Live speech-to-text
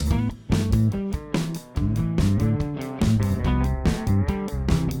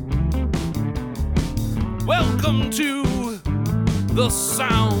Welcome to the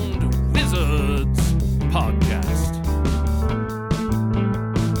Sound Wizards podcast.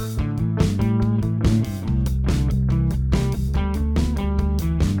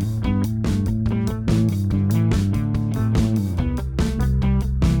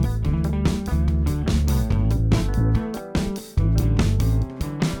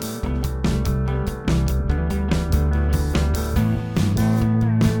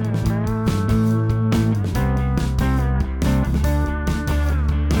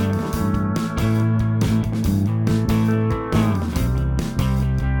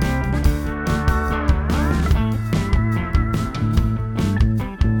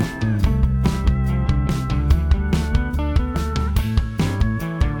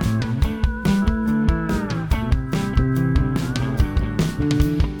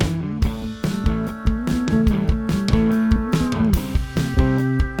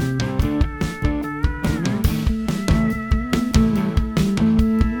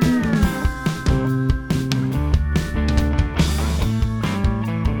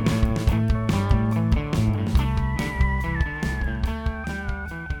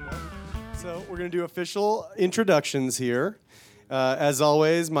 Official introductions here. As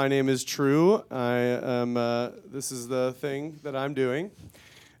always, my name is True. I am. This is the thing that I'm doing.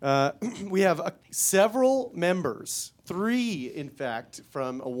 We have several members, 3 in fact,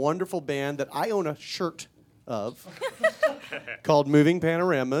 from a wonderful band that I own a shirt of, called Moving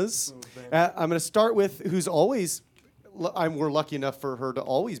Panoramas. I'm going to start with who's always. We're lucky enough for her to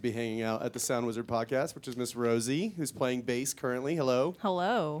always be hanging out at the Sound Wizard podcast, which is Miss Rozie, who's playing bass currently. Hello.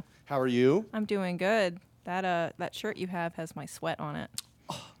 Hello. How are you? I'm doing good. That shirt you have has my sweat on it.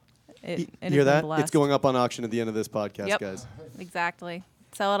 You hear that? It's going up on auction at the end of this podcast, guys. Exactly.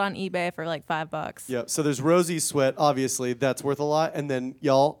 Sell it on eBay for like $5. Yep. So there's Rosie's sweat. Obviously, that's worth a lot. And then,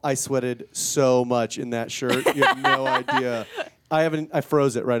 y'all, I sweated so much in that shirt. You have no idea. I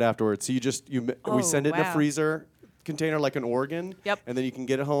froze it right afterwards. So we send it in a freezer container like an organ. Yep. And then you can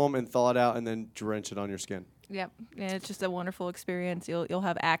get it home and thaw it out and then drench it on your skin. Yep. And it's just a wonderful experience. You'll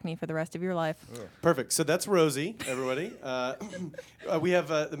have acne for the rest of your life. Perfect. So that's Rozie, everybody. We have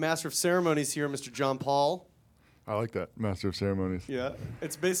the Master of Ceremonies here, Mr. John Paul. I like that, Master of Ceremonies. Yeah.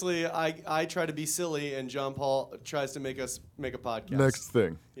 It's basically I try to be silly and John Paul tries to make us make a podcast. Next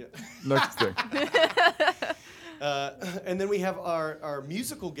thing. Yeah. Next thing. And then we have our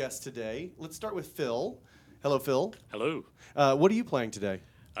musical guest today. Let's start with Phil. Hello, Phil. Hello. What are you playing today?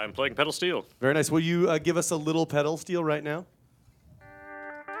 I'm playing pedal steel. Very nice. Will you give us a little pedal steel right now?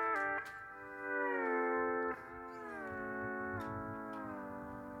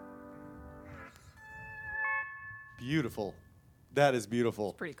 Beautiful. That is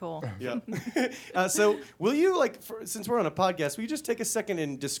beautiful. Pretty cool. Yeah. So will you, since we're on a podcast, will you just take a second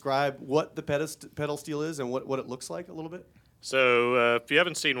and describe what the pedal steel is and what it looks like a little bit? So if you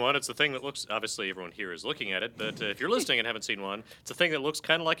haven't seen one, it's a thing that looks, obviously everyone here is looking at it, but if you're listening and haven't seen one, it's a thing that looks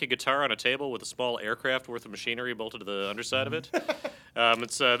kind of like a guitar on a table with a small aircraft worth of machinery bolted to the underside of it.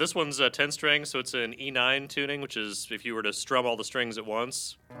 This one's 10 strings, so it's an E9 tuning, which is if you were to strum all the strings at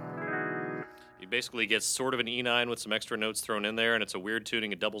once, you basically get sort of an E9 with some extra notes thrown in there, and it's a weird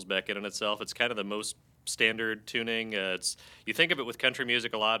tuning. It doubles back in on itself. It's kind of the most standard tuning. You think of it with country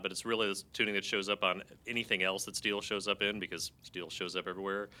music a lot, but it's really this tuning that shows up on anything else that steel shows up in, because steel shows up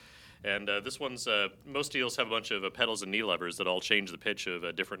everywhere. And this one's most steels have a bunch of pedals and knee levers that all change the pitch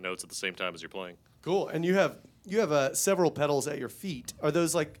of different notes at the same time as you're playing. Cool. And you have several pedals at your feet. Are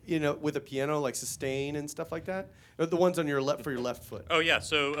those with a piano, like sustain and stuff like that? Or the ones on your left for your left foot? Oh yeah.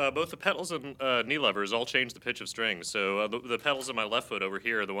 So both the pedals and knee levers all change the pitch of strings. So the pedals on my left foot over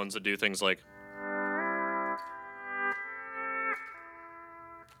here are the ones that do things like.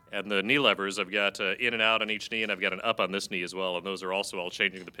 And the knee levers, I've got in and out on each knee, and I've got an up on this knee as well. And those are also all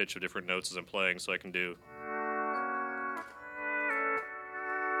changing the pitch of different notes as I'm playing, so I can do.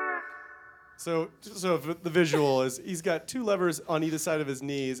 So the visual is he's got 2 levers on either side of his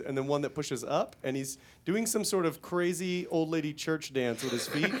knees, and then one that pushes up, and he's doing some sort of crazy old lady church dance with his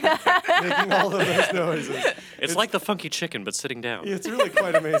feet, making all of those noises. It's like the funky chicken, but sitting down. It's really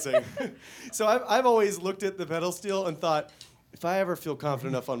quite amazing. So I've always looked at the pedal steel and thought, if I ever feel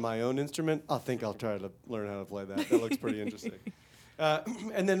confident enough on my own instrument, I think I'll try to learn how to play that. That looks pretty interesting.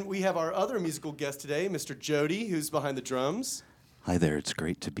 And then we have our other musical guest today, Mr. Jodi, who's behind the drums. Hi there. It's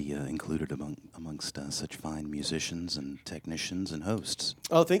great to be included amongst such fine musicians and technicians and hosts.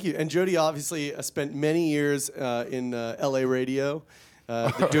 Oh, thank you. And Jodi obviously spent many years in L.A. radio,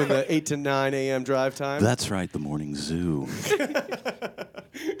 doing the 8 to 9 a.m. drive time. That's right, the morning zoo.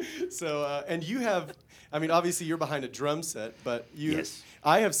 So, and you have I mean, obviously you're behind a drum set, but Yes.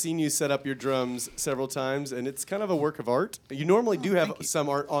 I have seen you set up your drums several times, and it's kind of a work of art. You normally do have some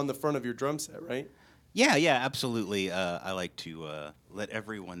art on the front of your drum set, right? Yeah, absolutely. I like to let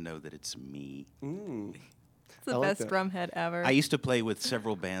everyone know that it's me. It's the I like best that. drum head ever. I used to play with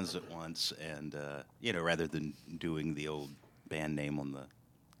several bands at once, and rather than doing the old band name on the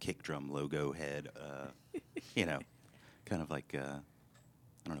kick drum logo head, kind of like I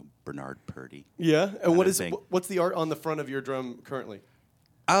don't know, Bernard Purdy. Yeah. And Kind of thing. what's the art on the front of your drum currently?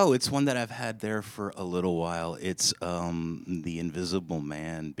 Oh, it's one that I've had there for a little while. It's the Invisible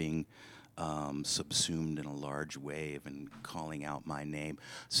Man being subsumed in a large wave and calling out my name.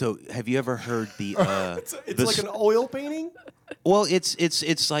 So, have you ever heard the? It's like an oil painting. Well,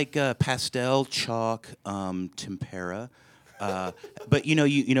 it's like pastel, chalk, tempera. But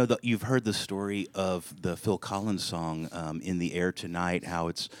you've heard the story of the Phil Collins song "In the Air Tonight," how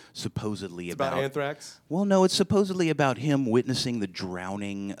it's supposedly About anthrax. Well, no, it's supposedly about him witnessing the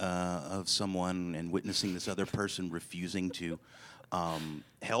drowning of someone and witnessing this other person refusing to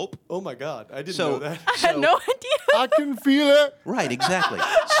help. Oh my God, I didn't So- know that. I had no idea. I can feel it. Right, exactly.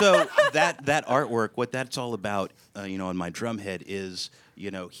 So that artwork, what that's all about, on my drum head is,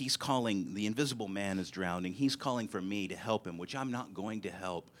 he's calling, the Invisible Man is drowning. He's calling for me to help him, which I'm not going to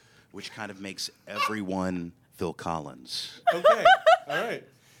help, which kind of makes everyone Phil Collins. Okay, all right.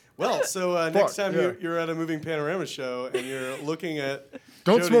 Well, so next time yeah. you're at a Moving Panorama show and you're looking at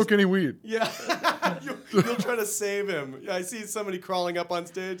Don't Jodi's- smoke any weed. Yeah, you'll try to save him. I see somebody crawling up on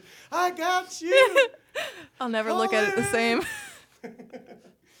stage. I got you. I'll never look at it the same.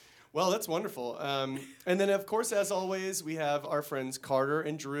 Well, that's wonderful. And then, of course, as always, we have our friends Carter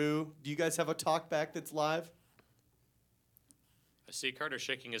and Drew. Do you guys have a talk back that's live? I see Carter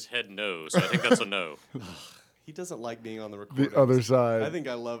shaking his head no, so I think that's a no. He doesn't like being on the recordings. The other side. I think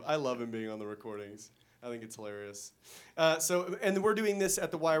I love him being on the recordings. I think it's hilarious. And we're doing this at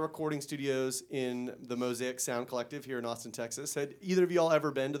the Wire Recording Studios in the Mosaic Sound Collective here in Austin, Texas. Had either of y'all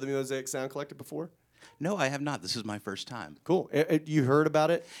ever been to the Mosaic Sound Collective before? No, I have not. This is my first time. Cool. You heard about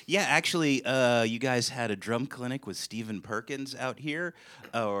it? Yeah, actually, you guys had a drum clinic with Stephen Perkins out here,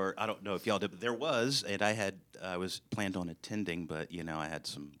 or I don't know if y'all did, but there was, and I was planned on attending, but I had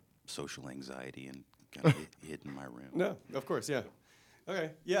some social anxiety and kind of hid in my room. No, of course, yeah.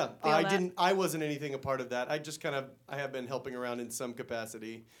 Okay, yeah. Feel that. I wasn't anything a part of that. I just I have been helping around in some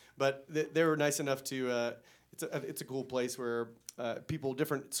capacity, but they were nice enough to. It's a cool place where people,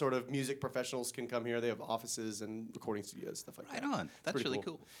 different sort of music professionals, can come here. They have offices and recording studios, stuff like Right that. on. That's pretty really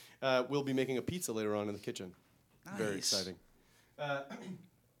cool. cool. We'll be making a pizza later on in the kitchen. Very Nice. exciting.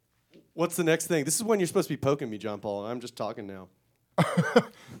 What's the next thing? This is when you're supposed to be poking me, John Paul. I'm just talking now.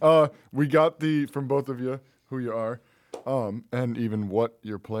 We got from both of you who you are, and even what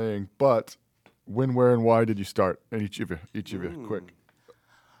you're playing. But when, where, and why did you start? And each of you, quick.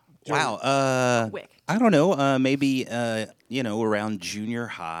 Wow. Quick. I don't know. Maybe around junior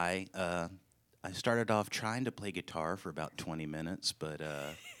high, I started off trying to play guitar for about 20 minutes, but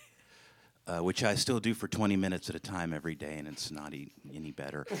which I still do for 20 minutes at a time every day, and it's not any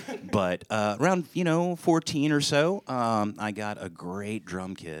better. But around 14 or so, I got a great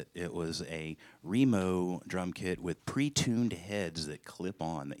drum kit. It was a Remo drum kit with pre-tuned heads that clip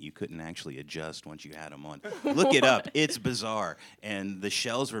on that you couldn't actually adjust once you had them on. Look it up. It's bizarre. And the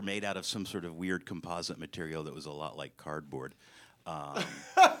shells were made out of some sort of weird composite material that was a lot like cardboard.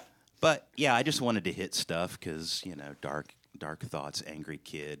 But yeah, I just wanted to hit stuff because dark thoughts, angry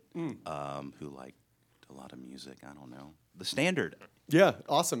kid who liked a lot of music. I don't know, the standard. Yeah,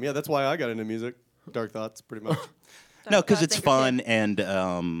 awesome. Yeah, that's why I got into music. Dark Thoughts, pretty much. No, because I it's think fun and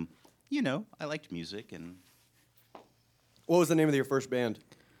I liked music and. What was the name of your first band?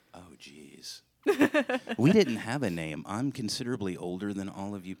 Oh, jeez. We didn't have a name. I'm considerably older than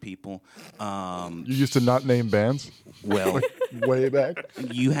all of you people. You used to not name bands Well, way back.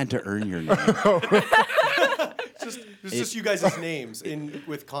 you had to earn your name. It's just you guys' names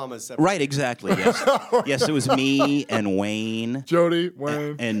with commas separate. Right, exactly, yes. Yes, it was me and Wayne Jodi,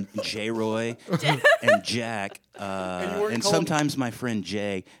 Wayne. and J-Roy and Jack. you weren't And called- sometimes my friend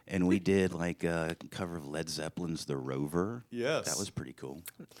Jay, and we did like a cover of Led Zeppelin's The Rover. Yes. That was pretty cool.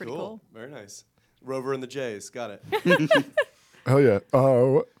 It's pretty cool. Very nice. Rover and the Jays. Got it. Hell yeah.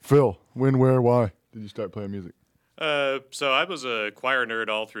 Phil, when, where, why did you start playing music? So I was a choir nerd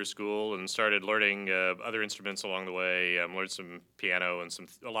all through school and started learning other instruments along the way. Learned some piano and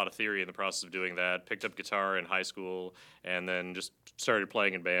a lot of theory in the process of doing that. Picked up guitar in high school and then just started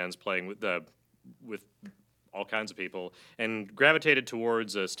playing in bands, playing with all kinds of people, and gravitated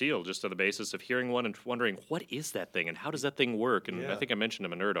towards steel just on the basis of hearing one and wondering, what is that thing and how does that thing work? And Yeah. I think I mentioned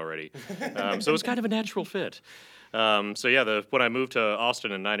I'm a nerd already. So it was kind of a natural fit. When I moved to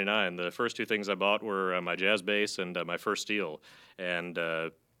Austin in '99, the first two things I bought were my jazz bass and my first steel. And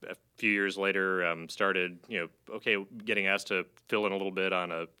a few years later, started, getting asked to fill in a little bit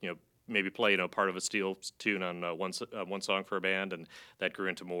on maybe play, part of a steel tune on one song for a band, and that grew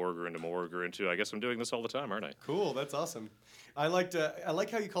into more, grew into, I guess I'm doing this all the time, aren't I? Cool, that's awesome. I like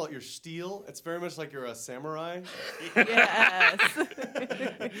how you call it your steel. It's very much like you're a samurai. Yes.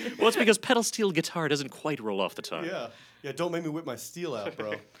 Well, it's because pedal steel guitar doesn't quite roll off the tongue. Yeah. Don't make me whip my steel out,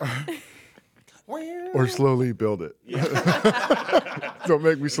 bro. Or slowly build it. Don't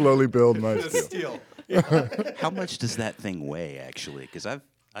make me slowly build my steel. Steel. How much does that thing weigh, actually? Because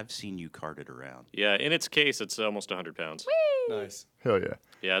I've seen you cart it around. Yeah, in its case, it's almost 100 pounds. Nice. Hell yeah.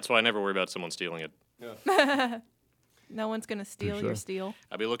 Yeah, that's why I never worry about someone stealing it. Yeah. No one's gonna steal Touche. your steel.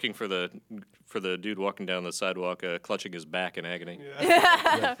 I'll be looking for the dude walking down the sidewalk, clutching his back in agony.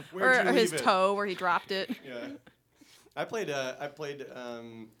 Yeah. Where'd Or you his leave it? toe where he dropped it. Yeah. I played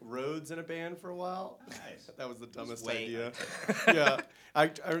Rhodes in a band for a while. Nice. That was the dumbest idea. Yeah.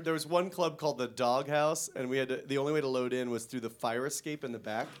 There was one club called the Doghouse, and the only way to load in was through the fire escape in the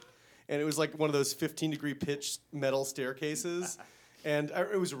back, and it was like one of those 15-degree pitch metal staircases. And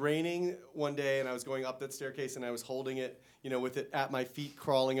it was raining one day, and I was going up that staircase, and I was holding it, with it at my feet,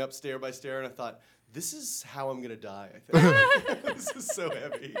 crawling up stair by stair, and I thought, this is how I'm gonna die. I think this is so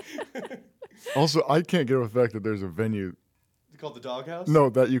heavy. Also, I can't get over the fact that there's a venue. Called the Doghouse? No,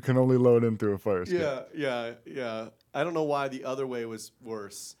 that you can only load in through a fire escape. Yeah. I don't know why the other way was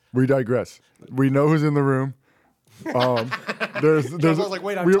worse. We digress. We know who's in the room. There's I was like,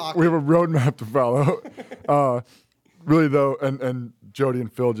 wait, I'm we talking. have a roadmap to follow. Really though, and Jodi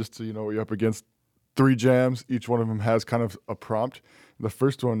and Phil, just so you know what you're up against, 3 jams. Each one of them has kind of a prompt. The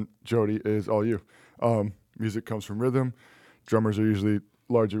first one, Jodi, is all you. Music comes from rhythm. Drummers are usually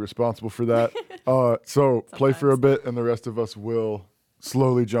largely responsible for that. So play for a bit, and the rest of us will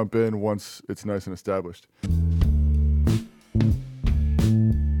slowly jump in once it's nice and established.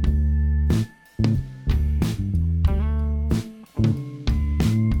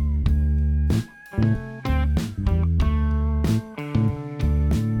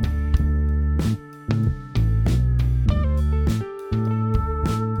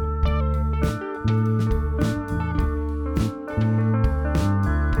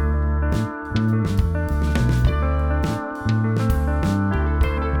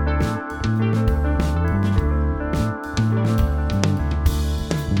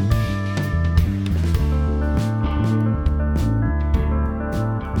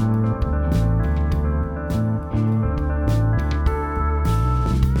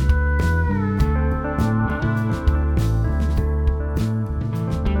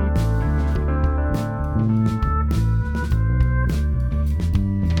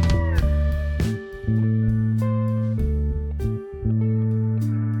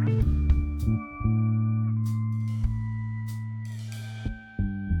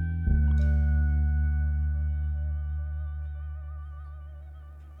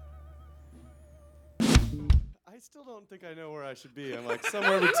 still don't think I know where I should be. I'm like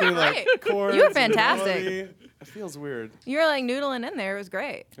somewhere between like great. chords. You were and fantastic. melody. It feels weird. You were like noodling in there. It was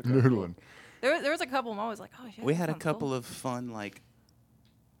great. Noodling. There was a couple. I'm always like, oh shit. We that had a sounds couple cool. of fun like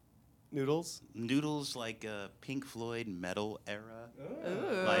Noodles. noodles, like Pink Floyd metal era,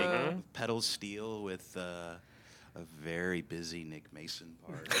 Ooh. like pedal steel with a very busy Nick Mason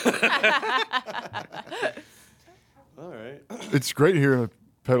part. All right. It's great hearing a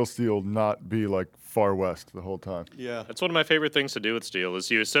pedal steel not be like far west the whole time. Yeah. That's one of my favorite things to do with steel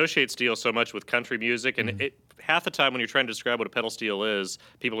is you associate steel so much with country music, and half the time when you're trying to describe what a pedal steel is,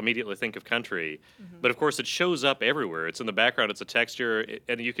 people immediately think of country. But of course, it shows up everywhere. It's in the background. It's a texture,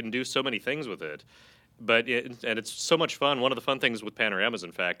 and you can do so many things with it. And it's so much fun. One of the fun things with Panoramas,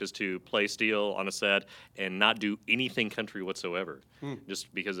 in fact, is to play steel on a set and not do anything country whatsoever,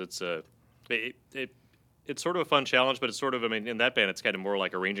 just because it's sort of a fun challenge, but it's sort of, I mean, in that band, it's kind of more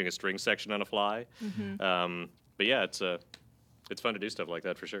like arranging a string section on a fly. But yeah, it's fun to do stuff like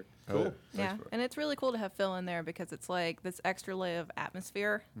that for sure. Cool. Yeah, and it's really cool to have Phil in there because it's like this extra layer of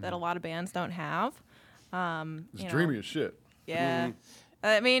atmosphere that a lot of bands don't have. It's dreamy as shit. Yeah.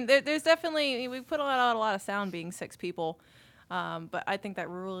 I mean, there's definitely, we put a lot of sound being 6 people. But I think that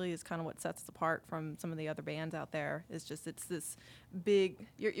really is kind of what sets us apart from some of the other bands out there. It's just, it's this big,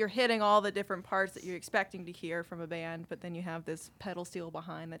 you're hitting all the different parts that you're expecting to hear from a band, but then you have this pedal steel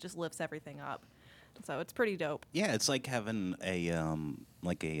behind that just lifts everything up. So it's pretty dope. Yeah, it's like having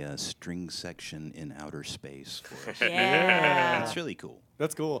a string section in outer space for us. Yeah. It's really cool.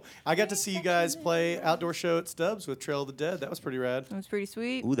 That's cool. I got to see you guys play outdoor show at Stubbs with Trail of the Dead. That was pretty rad. It was pretty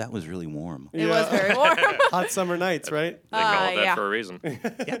sweet. Ooh, that was really warm. It was very warm. Hot summer nights, right? They call it that yeah. for a reason.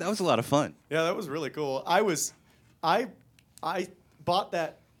 Yeah, that was a lot of fun. Yeah, that was really cool. I bought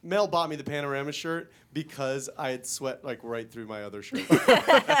that. Mel bought me the Panorama shirt because I had sweat like right through my other shirt.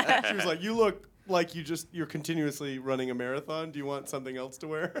 She was like, "You look like you're continuously running a marathon. Do you want something else to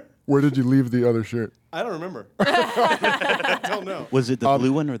wear?" Where did you leave the other shirt? I don't remember. I don't know. Was it the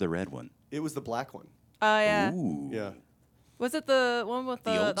blue one or the red one? It was the black one. Oh, yeah. Ooh. Yeah. Was it the one with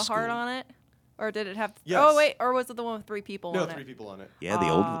The old the heart school. on it? Or did it have... Yes. Oh, wait. Or was it the one with 3 people No, on 3 it? people on it. Yeah,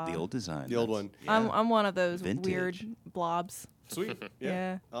 the old design. The old one. Yeah. I'm one of those Vintage. weird blobs. Sweet. Yeah.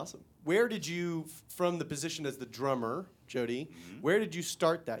 Yeah. Awesome. Where did you, from the position as the drummer, Jodi, where did you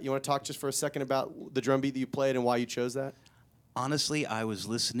start that? You want to talk just for a second about the drum beat that you played and why you chose that? Honestly, I was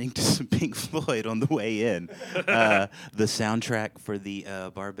listening to some Pink Floyd on the way in. The soundtrack for the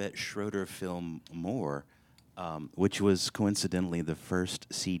Barbette Schroeder film More, which was coincidentally the first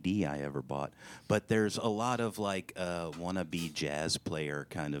CD I ever bought. But there's a lot of like wannabe jazz player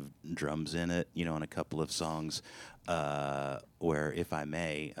kind of drums in it, on a couple of songs. Where, if I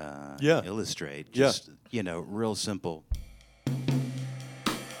may illustrate, just real simple.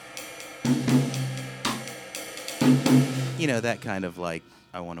 That kind of like,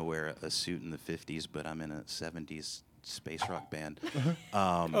 I want to wear a suit in the 50s, but I'm in a 70s space rock band.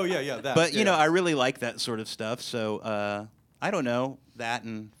 Oh, yeah, that. But, yeah. I really like that sort of stuff. So, I don't know, that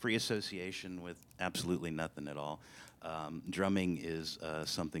and free association with absolutely nothing at all. Drumming is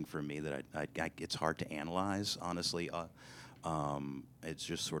something for me that it's hard to analyze, honestly. It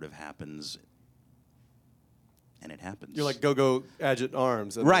just sort of happens, and it happens. You're like go Agit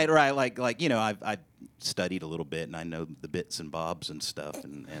Arms. Right. Like I've studied a little bit, and I know the bits and bobs and stuff,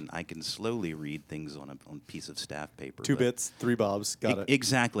 and I can slowly read things on a piece of staff paper. 2 bits, 3 bobs. Got it.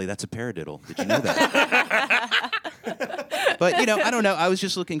 Exactly. That's a paradiddle. Did you know that? But, I don't know. I was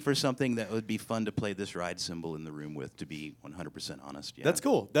just looking for something that would be fun to play this ride cymbal in the room with, to be 100% honest. Yeah. That's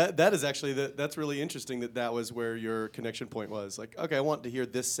cool. That is actually, that's really interesting that was where your connection point was. Like, okay, I want to hear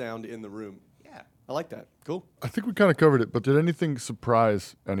this sound in the room. Yeah. I like that. Cool. I think we kind of covered it, but did anything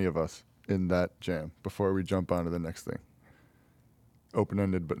surprise any of us in that jam before we jump on to the next thing?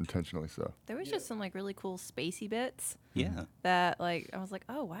 Open-ended, but intentionally so. There was just some like really cool spacey bits Yeah. that like I was like,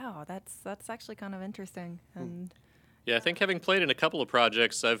 oh wow, that's actually kind of interesting. And Yeah, I think having played in a couple of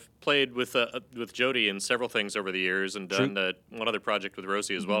projects, I've played with Jodi in several things over the years, and done one other project with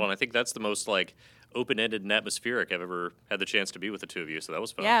Rozie as well. And I think that's the most like open-ended and atmospheric I've ever had the chance to be with the two of you. So that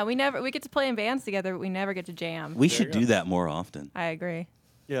was fun. yeah, we get to play in bands together, but we never get to jam. We should do that more often. I agree.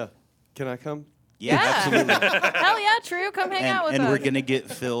 Yeah. Can I come? Yeah, absolutely. Hell yeah, True. Come hang out with and us. we're going to get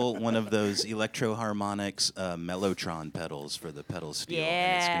Phil one of those Electro-Harmonics Mellotron pedals for the pedal steel.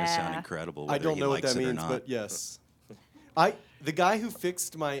 And it's going to sound Yeah. incredible I whether don't he know what likes that it or means, not. but yes. The guy who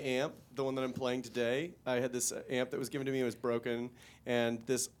fixed my amp, the one that I'm playing today, I had this amp that was given to me, it was broken, and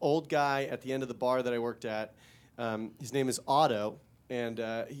this old guy at the end of the bar that I worked at, his name is Otto, and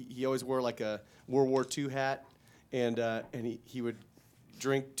he always wore like a World War II hat, and he would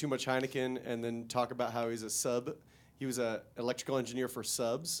drink too much Heineken and then talk about how he's a sub. He was an electrical engineer for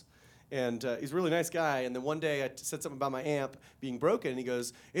subs. And he's a really nice guy. And then one day I said something about my amp being broken. And he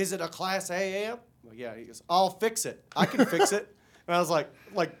goes, "Is it a Class A amp?" I'm like, yeah. He goes, "I'll fix it. I can fix it." And I was like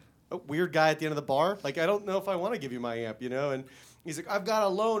a weird guy at the end of the bar. Like, I don't know if I want to give you my amp, And he's like, "I've got a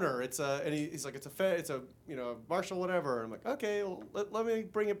loaner. He's like, it's a Marshall whatever." And I'm like, "Okay, well, let me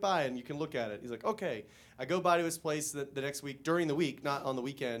bring it by and you can look at it." He's like, "Okay." I go by to his place the next week during the week, not on the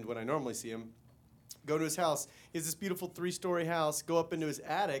weekend when I normally see him. Go to his house. He has this beautiful 3-story house. Go up into his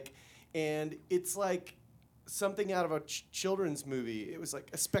attic. And it's like something out of a children's movie. It was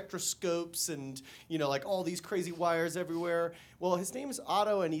like spectroscopes and, like all these crazy wires everywhere. Well, his name is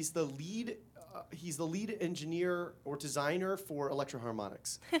Otto, and he's the lead engineer or designer for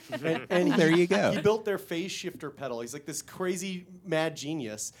Electro-Harmonics. and There you go. He built their phase shifter pedal. He's like this crazy mad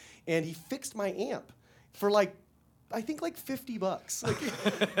genius. And he fixed my amp for I think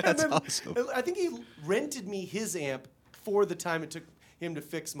 $50. That's awesome. I think he rented me his amp for the time it took him to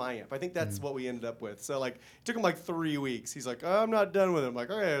fix my amp. I think that's what we ended up with. So like, it took him like 3 weeks. He's like, I'm not done with it. I'm like,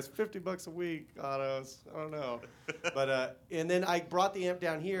 okay, it's $50 a week, Otto. I don't know. But and then I brought the amp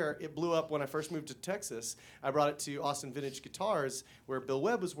down here. It blew up when I first moved to Texas. I brought it to Austin Vintage Guitars, where Bill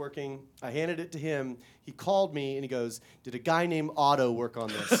Webb was working. I handed it to him. He called me and he goes, did a guy named Otto work on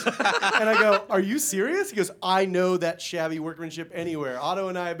this? And I go, are you serious? He goes, I know that shabby workmanship anywhere. Otto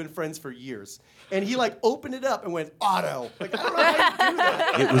and I have been friends for years. And he like opened it up and went, Otto. Like, I don't know how you do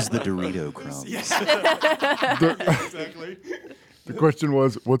that. It was the Dorito crumbs. Yeah. Exactly. The question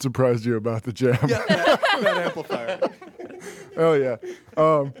was, what surprised you about the jam? Yeah, that amplifier. Oh, yeah.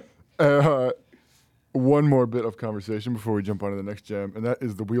 One more bit of conversation before we jump on to the next jam, and that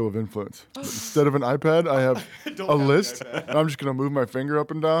is the wheel of influence. Instead of an iPad, I have a list, and I'm just going to move my finger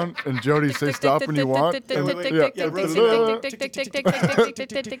up and down, and Jody, say stop when you want.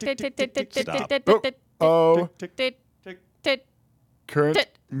 Oh, current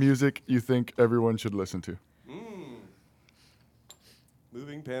music you think everyone should listen to.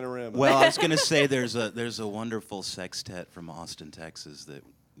 Moving Panorama. Well, I was going to say there's a wonderful sextet from Austin, Texas that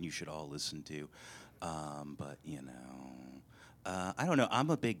you should all listen to. But, I don't know. I'm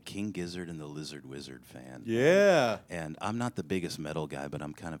a big King Gizzard and the Lizard Wizard fan. Yeah. And I'm not the biggest metal guy, but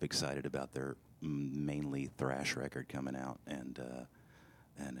I'm kind of excited about their mainly thrash record coming out and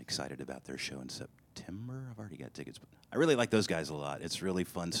excited about their show in September. I've already got tickets, but I really like those guys a lot. It's really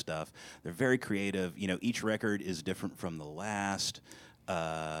fun stuff. They're very creative. Each record is different from the last.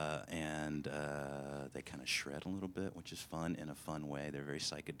 And they kind of shred a little bit, which is fun in a fun way. They're very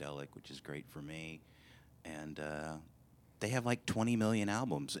psychedelic, which is great for me. And they have like 20 million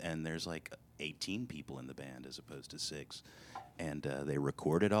albums, and there's like 18 people in the band as opposed to 6. And they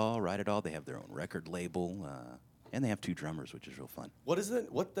record it all, write it all. They have their own record label, and they have 2 drummers, which is real fun. What is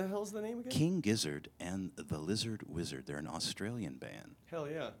it? What the hell's the name again? King Gizzard and the Lizard Wizard. They're an Australian band. Hell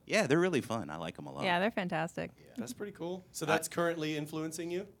yeah. Yeah, they're really fun. I like them a lot. Yeah, they're fantastic. That's pretty cool. So that's currently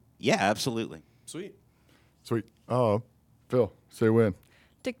influencing you? Yeah, absolutely. Sweet. Sweet. Oh, Phil, say when.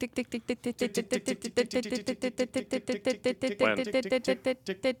 Tick tick tick tick tick tick tick tick tick tick tick tick tick tick tick tick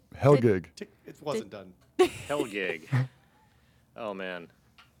tick tick. Hell gig. It wasn't done. Hell gig. Oh, man.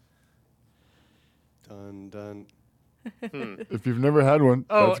 Done. If you've never had one,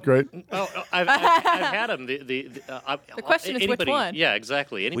 that's great. I've had them. The question is which one? Yeah,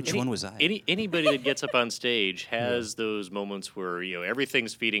 exactly. Which one was I? Anybody that gets up on stage has those moments where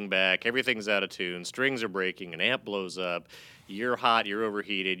everything's feeding back, everything's out of tune, strings are breaking, an amp blows up, you're hot, you're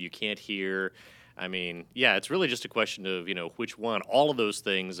overheated, you can't hear. I mean, yeah, it's really just a question of which one. All of those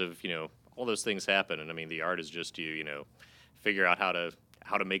things happen, and I mean the art is just to figure out how to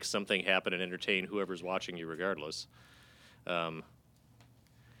make something happen and entertain whoever's watching you regardless.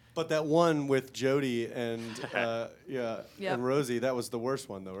 But that one with Jodi and and Rozie, that was the worst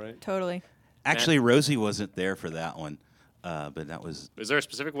one though, right? Totally. Actually, Rozie wasn't there for that one, but that was. Is there a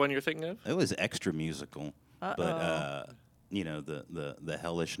specific one you're thinking of? It was extra musical, but the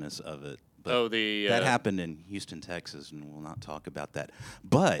hellishness of it. But that happened in Houston, Texas, and we'll not talk about that.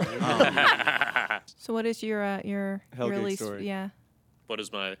 But So what is your Hell gig least story. What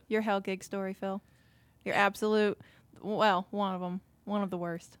is my your hell gig story, Phil? Your absolute one of them, one of the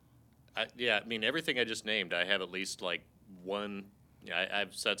worst. I mean, everything I just named, I have at least like one. I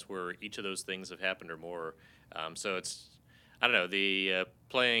have sets where each of those things have happened or more. So it's, I don't know, the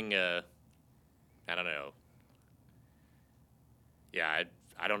playing, I don't know. Yeah,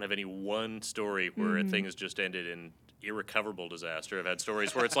 I don't have any one story where a thing has just ended in irrecoverable disaster. I've had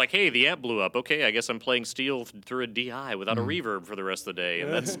stories where it's like, hey, the amp blew up. Okay, I guess I'm playing steel through a DI without a reverb for the rest of the day.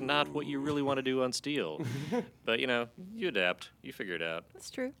 And that's not what you really want to do on steel. But, you adapt. You figure it out. That's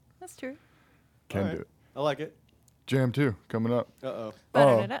true. Can Alright. do it. I like it. Jam 2 coming up. Uh-oh.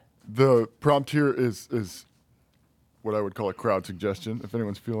 The prompt here is what I would call a crowd suggestion. If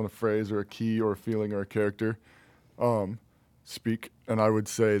anyone's feeling a phrase or a key or a feeling or a character, speak. And I would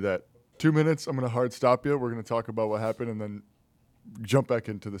say that 2 minutes, I'm going to hard stop you. We're going to talk about what happened and then jump back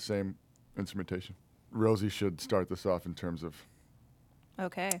into the same instrumentation. Rozie should start this off in terms of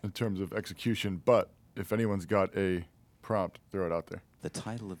execution. But if anyone's got a prompt, throw it out there. the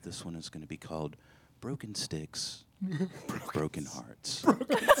title of this one is going to be called Broken Sticks, Broken Hearts. All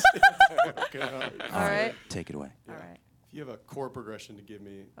right. Take it away. All right. If you have a chord progression to give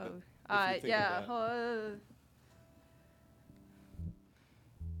me. Oh. think of Yeah. that.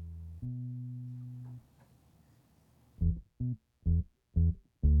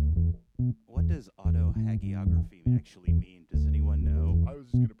 What does autohagiography actually mean? Does anyone know? I was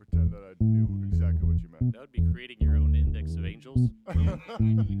just going to pretend that I knew exactly what you meant. That would be creating your own index of angels. I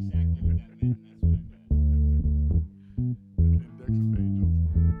knew exactly what that meant, and that's what I meant. An index of angels.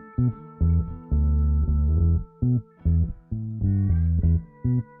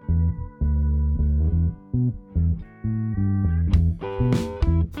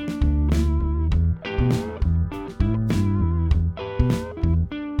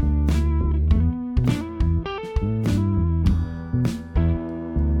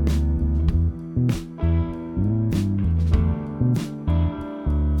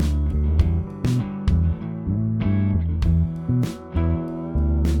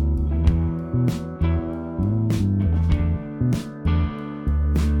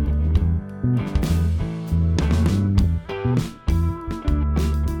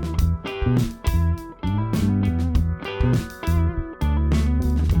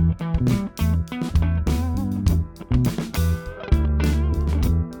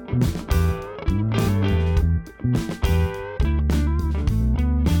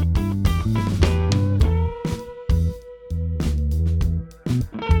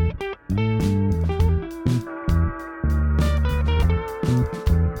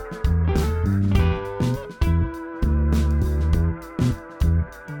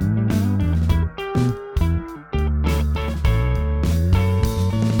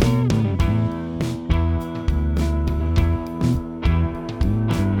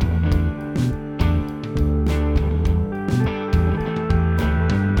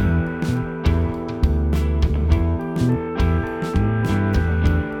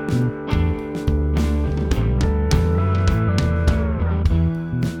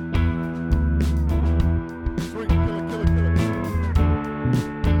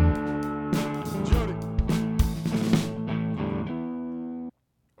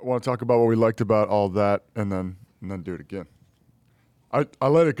 want to talk about what we liked about all that, and then do it again. I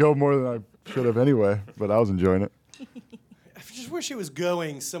let it go more than I should have anyway, but I was enjoying it. I just wish it was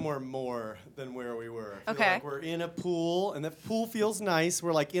going somewhere more than where we were. I feel Okay. like we're in a pool, and the pool feels nice.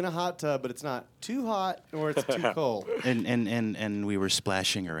 We're like in a hot tub, but it's not too hot or it's too cold. And we were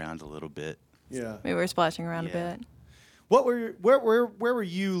splashing around a little bit. Yeah. We were splashing around Yeah. a bit. Where were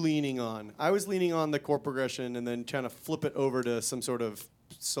you leaning on? I was leaning on the chord progression and then trying to flip it over to some sort of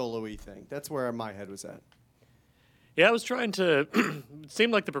solo-y thing. That's where my head was at. Yeah, I was trying to. It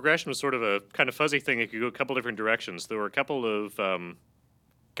seemed like the progression was sort of a kind of fuzzy thing. It could go a couple different directions. There were a couple of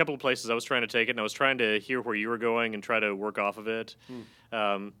places I was trying to take it, and I was trying to hear where you were going and try to work off of it.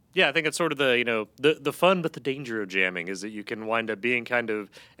 Yeah, I think it's sort of the fun but the danger of jamming is that you can wind up being kind of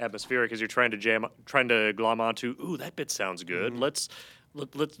atmospheric as you're trying to glom onto. Ooh, that bit sounds good. Let's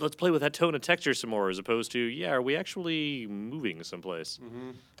play with that tone and texture some more, as opposed to are we actually moving someplace?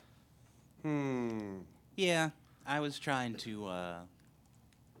 Yeah, I was trying to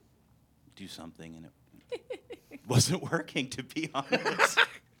do something, and it wasn't working, to be honest.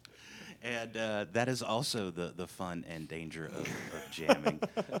 And that is also the fun and danger of jamming.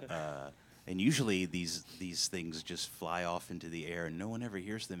 And usually these things just fly off into the air, and no one ever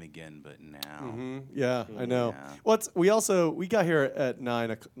hears them again. But now, Yeah, I know. Yeah. We got here at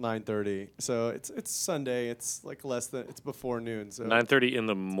 9:30, so it's Sunday. It's like it's before noon. So 9:30 in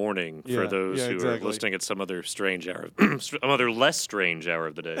the morning Yeah, for those yeah, who exactly. are listening at some other strange hour, some other less strange hour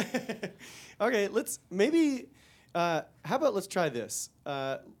of the day. Okay, how about let's try this?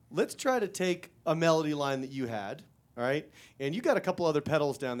 Let's try to take a melody line that you had, all right? And you got a couple other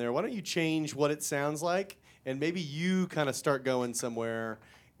pedals down there. Why don't you change what it sounds like, and maybe you kind of start going somewhere,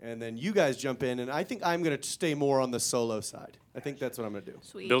 and then you guys jump in, and I think I'm going to stay more on the solo side. I think that's what I'm going to do.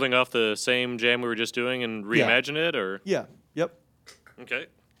 Sweet. Building off the same jam we were just doing and reimagine it, or Yeah, yep. okay.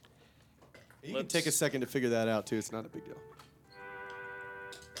 You can take a second to figure that out, too. It's not a big deal.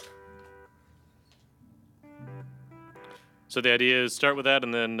 So the idea is start with that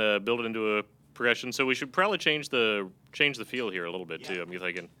and then build it into a progression. So we should probably change the feel here a little bit too. I'm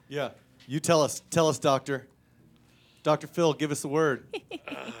thinking. Yeah. You tell us, Doctor. Dr. Phil, give us the word.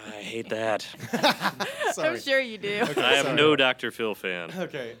 I hate that. Sorry. I'm sure you do. I am sorry. no Dr. Phil fan.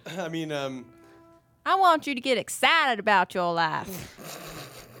 Okay. I mean, I want you to get excited about your life.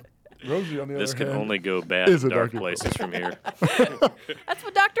 Rosie, on the This other can hand, only go bad is in a dark Dr. Phil. places from here. That's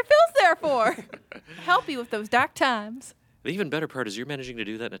what Dr. Phil's there for. Help you with those dark times. The even better part is you're managing to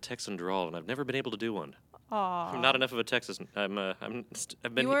do that in a Texan drawl, and I've never been able to do one. Aw. I'm not enough of a Texan. I've been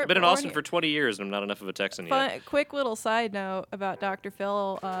You weren't in born Austin here. for 20 years, and I'm not enough of a Texan Fun, yet. quick little side note about Dr.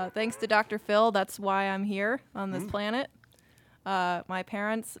 Phil. Thanks to Dr. Phil, that's why I'm here on this planet. My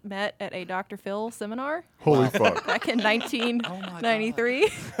parents met at a Dr. Phil seminar holy fuck. back in 1993.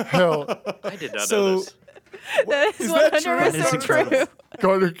 Hell, I did not So- know this. That is that true? 100% That is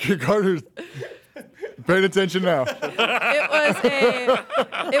true. Carter's paying attention now.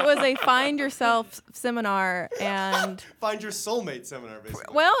 It was a find yourself seminar, and find your soulmate seminar,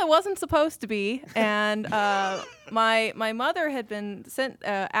 basically. well, it wasn't supposed to be. And my mother had been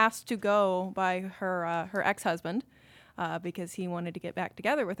asked to go by her ex-husband because he wanted to get back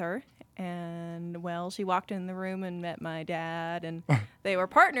together with her. And well, she walked in the room and met my dad, and they were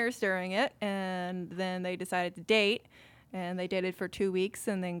partners during it. And then they decided to date, and they dated for 2 weeks,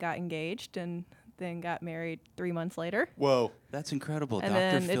 and then got engaged, and then got married 3 months later. Whoa. That's incredible. And Dr.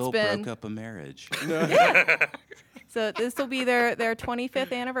 then it's Phil been- broke up a marriage. So this will be their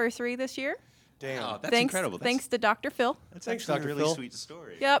 25th anniversure this year. Damn. Oh, that's thanks, incredible. Thanks to Dr. Phil. That's Thanks, actually Dr. a really Phil. sweet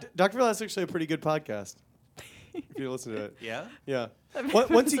story. Yep. Dr. Phil, that's actually a pretty good podcast. If you listen to it. Yeah? Yeah. I've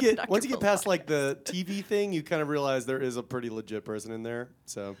Once you never get Dr. once you get Phil past like the TV thing, you kind of realize there is a pretty legit person in there.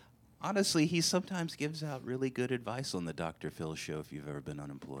 So Honestly, he sometimes gives out really good advice on the Dr. Phil show if you've ever been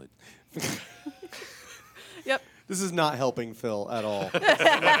unemployed. Yep. this is not helping Phil at all.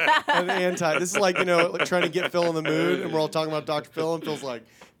 An anti. This is like like trying to get Phil in the mood, and we're all talking about Dr. Phil, and Phil's like,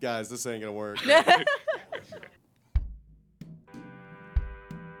 guys, this ain't gonna work.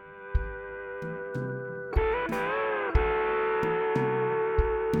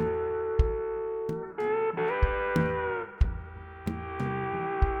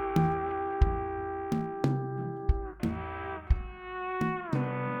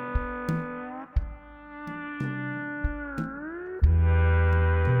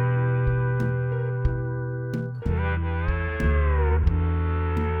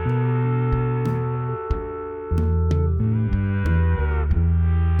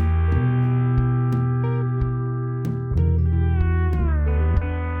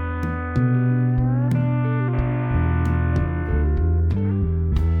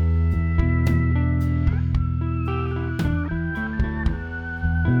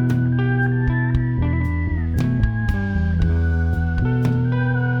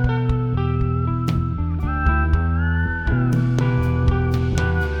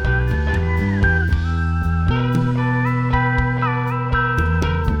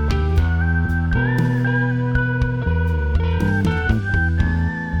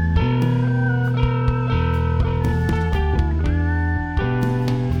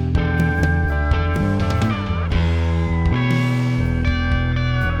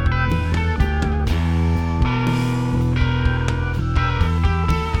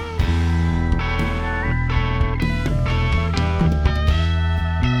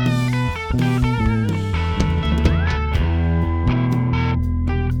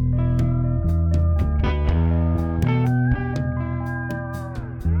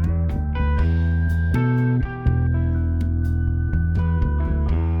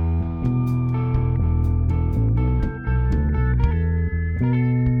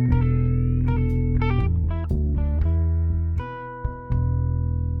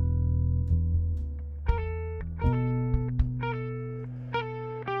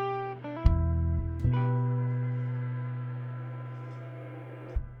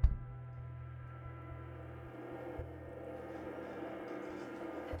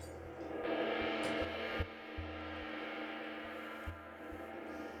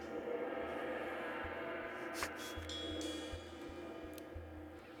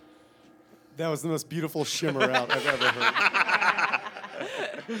 That was the most beautiful shimmer out I've ever heard.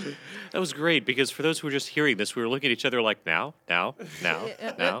 That was great because for those who were just hearing this, we were looking at each other like, now.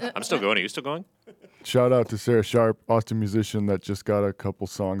 I'm still going. Are you still going? Shout out to Sarah Sharp, Austin musician that just got a couple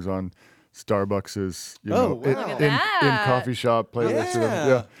songs on Starbucks's, Oh, wow. in Look at coffee shop playlist.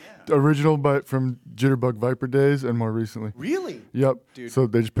 Yeah. Original from Jitterbug Viper days and more recently. Really? Yep. Dude. So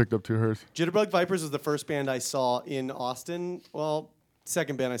they just picked up 2 of hers. Jitterbug Vipers was the first band I saw in Austin. Well,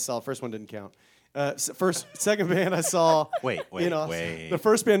 second band I saw. First one didn't count. Second band I saw Wait. in Austin. The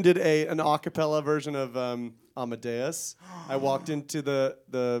first band did an a cappella version of Amadeus. I walked into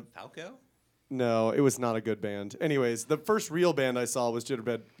the Falco? No, it was not a good band. Anyways, the first real band I saw was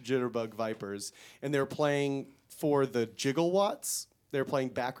Jitterbug Vipers, and they were playing for the Gigawatts. They were playing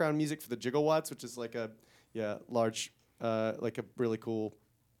background music for the Gigawatts, which is like a large, like a really cool,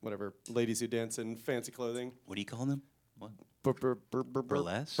 whatever, ladies who dance in fancy clothing. What do you call them? What?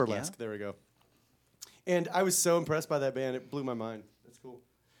 Burlesque? Burlesque, There we go. And I was so impressed by that band, it blew my mind. That's cool.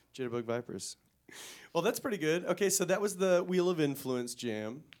 Jitterbug Vipers. Well, that's pretty good. Okay, so that was the Wheel of Influence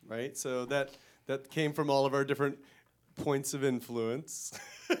jam, right? So that came from all of our different points of influence.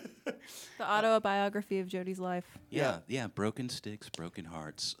 The autobiography of Jodi's life. Yeah. Broken Sticks, Broken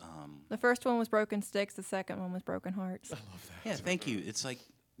Hearts. The first one was Broken Sticks. The second one was Broken Hearts. Yeah, thank you. It's like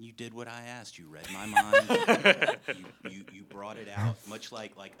you did what I asked. You read my mind. you brought it out, much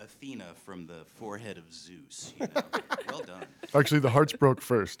like Athena from the forehead of Zeus. You know? Well done. Actually, the hearts broke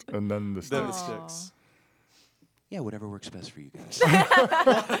first, and then the Then sticks. it sticks. Yeah, whatever works best for you guys.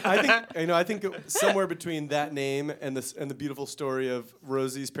 I think somewhere between that name and the beautiful story of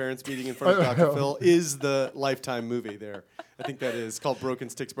Rosie's parents meeting in front of Dr. Phil is the Lifetime movie there. I think that is called Broken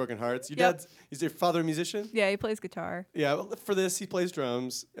Sticks, Broken Hearts. Your is your father a musician? Yeah, he plays guitar. Yeah, well, for this he plays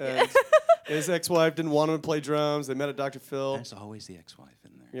drums. And his ex-wife didn't want him to play drums. They met at Dr. Phil. There's always the ex-wife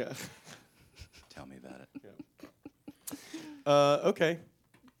in there. Yeah. Tell me about it. Okay.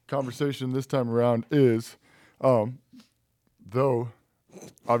 Conversation this time around is, though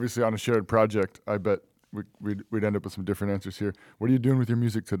obviously on a shared project, I bet we'd end up with some different answers here. What are you doing with your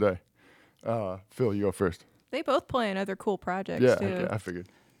music today? Phil, you go first. They both play in other cool projects Yeah, too. okay, I figured.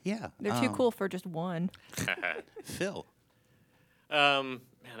 Yeah. They're too cool for just one. Phil. Man,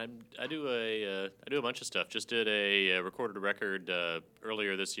 I do a bunch of stuff. Just did recorded a record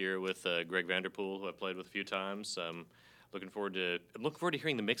earlier this year with Greg Vanderpool, who I played with a few times. I'm looking forward to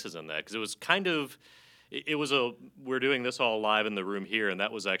hearing the mixes on that because it was kind of. We're doing this all live in the room here, and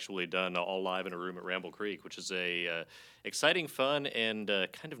that was actually done all live in a room at Ramble Creek, which is a exciting, fun, and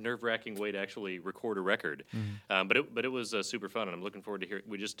kind of nerve-wracking way to actually record a record. Mm-hmm. But it was super fun, and I'm looking forward to hear.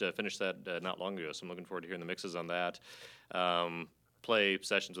 We just finished that not long ago, so I'm looking forward to hearing the mixes on that. Play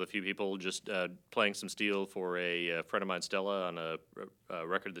sessions with a few people, just playing some steel for a friend of mine, Stella, on a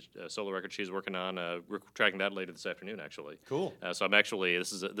record, solo record she's working on. We're tracking that later this afternoon, actually. Cool. So I'm actually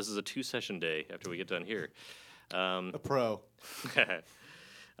this is a 2-session day after we get done here. A pro.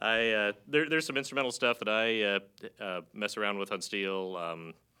 There's some instrumental stuff that I mess around with on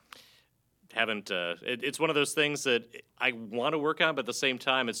steel. It's one of those things that I want to work on, but at the same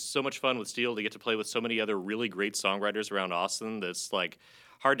time, it's so much fun with steel to get to play with so many other really great songwriters around Austin that's like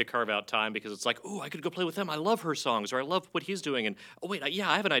hard to carve out time because it's like, oh, I could go play with them. I love her songs, or I love what he's doing, and oh wait,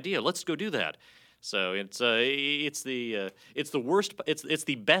 I have an idea. Let's go do that. So it's the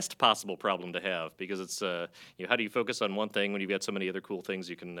best possible problem to have because it's how do you focus on one thing when you've got so many other cool things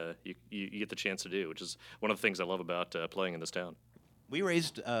you can you get the chance to do, which is one of the things I love about playing in this town. We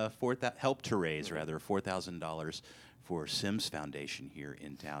raised helped to raise $4,000 for Sims Foundation here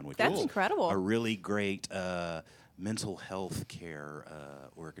in town, which That's is incredible. a really great mental health care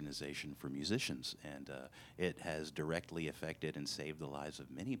organization for musicians, and it has directly affected and saved the lives of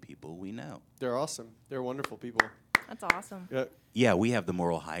many people we know. They're awesome. They're wonderful people. That's awesome. Yeah. Yeah, we have the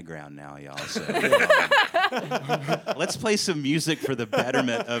moral high ground now, y'all. So let's play some music for the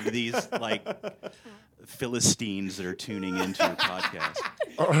betterment of these Philistines that are tuning into your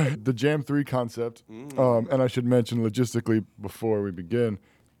podcast. The Jam 3 concept, and I should mention logistically before we begin,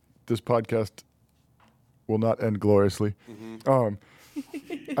 this podcast will not end gloriously. Mm-hmm.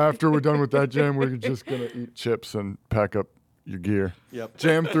 After we're done with that jam, we're just going to eat chips and pack up your gear. Yep.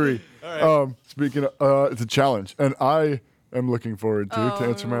 Jam 3. All right. Speaking of, it's a challenge, and I am looking forward to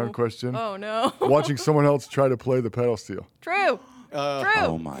answer my own question. Oh, no. Watching someone else try to play the pedal steel. True. True.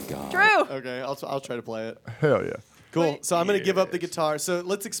 Oh my God. True. Okay, I'll try to play it. Hell yeah. Cool. So I'm going to give up the guitar. So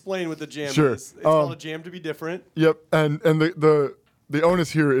let's explain what the jam Sure. is. It's called a jam to be different. Yep, and the onus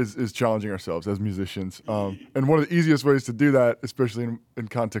here is challenging ourselves as musicians. And one of the easiest ways to do that, especially in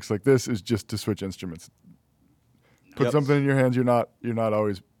contexts like this, is just to switch instruments. Put Yep. something in your hands you're not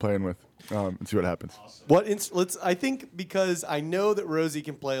always playing with, and see what happens. Let's. I think because I know that Rosie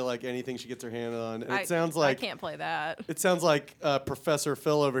can play like anything she gets her hand on, and it sounds like I can't play that. It sounds like Professor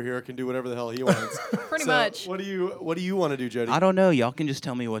Phil over here can do whatever the hell he wants. Pretty So much. What do you want to do, Jodi? I don't know. Y'all can just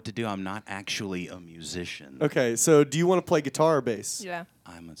tell me what to do. I'm not actually a musician. Okay, so do you want to play guitar or bass? Yeah.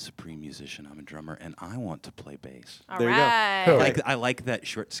 I'm a supreme musician. I'm a drummer, and I want to play bass. All There you go. right. Okay. I like that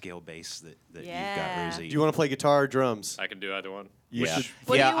short scale bass that Yeah. you've got, Rosie. Do you want to play guitar or drums? I can do either one. You yeah. should-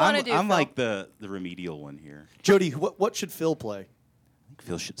 What do yeah, you wanna I'm, do, I'm Phil? like the remedial one here. Jodi, what should Phil play? I think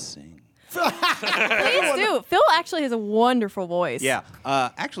Phil should sing. Please do. Phil actually has a wonderful voice. Yeah.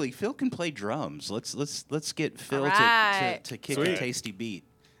 Actually, Phil can play drums. Let's get Phil Alright. to kick Sweet. a tasty beat.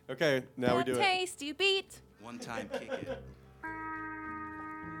 Okay, now we do it. Tasty beat. One time, kick it.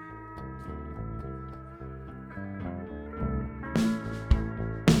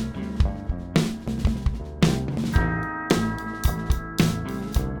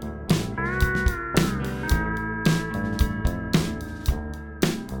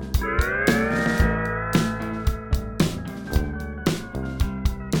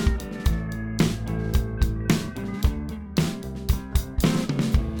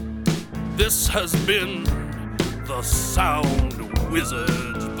 This has been the Sound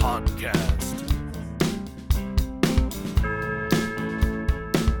Wizards Podcast.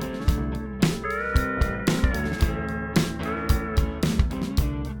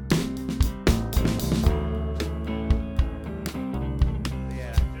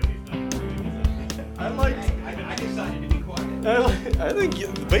 I think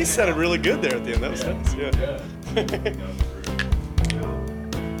the bass sounded really good there at the end. That was nice. Yeah.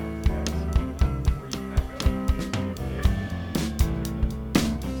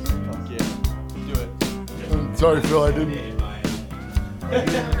 Fuck yeah. Do it. I'm sorry, Phil. I didn't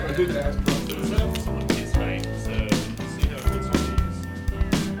ask. It's night, so see how it fits with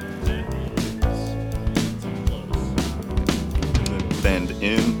these. Bend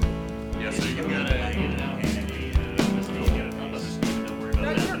in. Yeah, so you gotta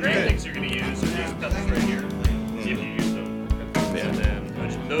things you're gonna use are these pedals right here. See if you use them. And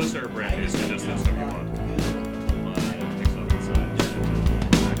then those are brand new, so just those stuff you want. Fix up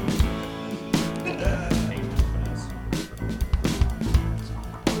inside.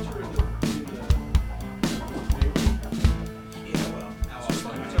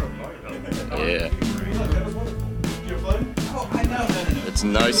 Yeah. It's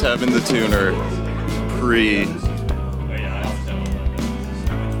nice having the tuner pre.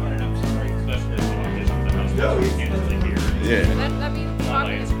 Yeah. That means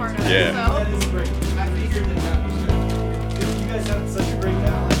talking is part of Yeah. it. That is great. I figured that was good. You guys have such a great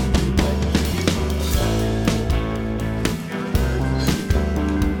balance.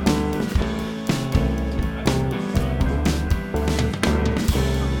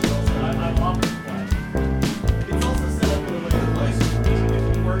 It's also set up in a way that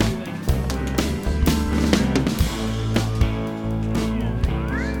like working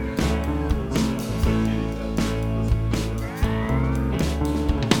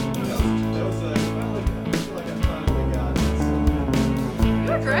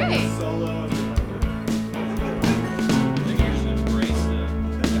You're great. solo.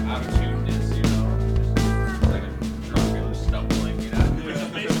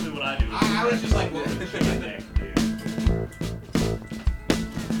 Basically what I do. I was just like, I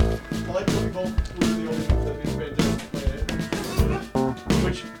like that we both were the only people that didn't play it.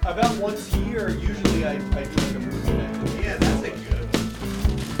 Which about once a year, usually I do like a movie night. Yeah, that's a good one.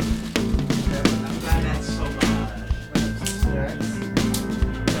 I'm glad that's so much. Snacks.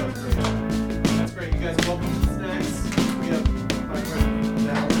 That was great. That's great. You guys are welcome to the snacks. We have my friend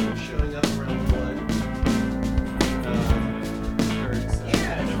Valerie showing up around the line. Very excited.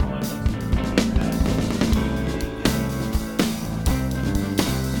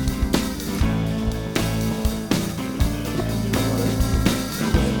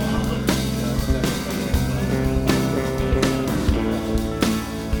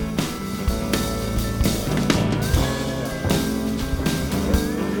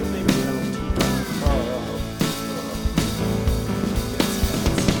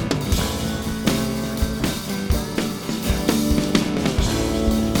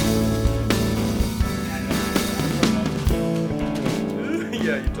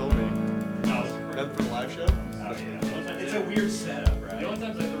 Yeah, you told me. That for the live show? It's a weird setup, The right? only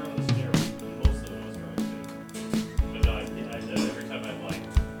times I throw on the snare, most of them I was trying to. But no, I did every time I like,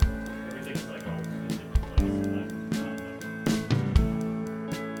 everything's like all in different places.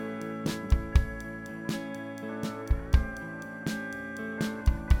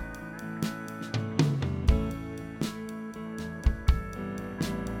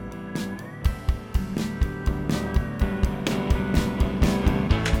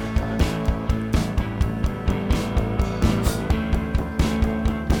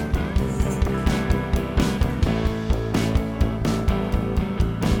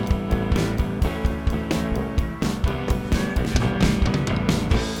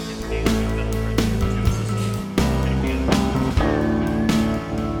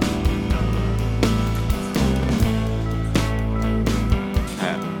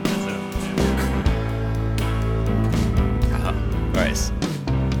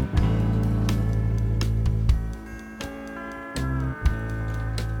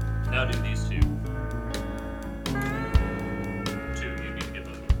 how do these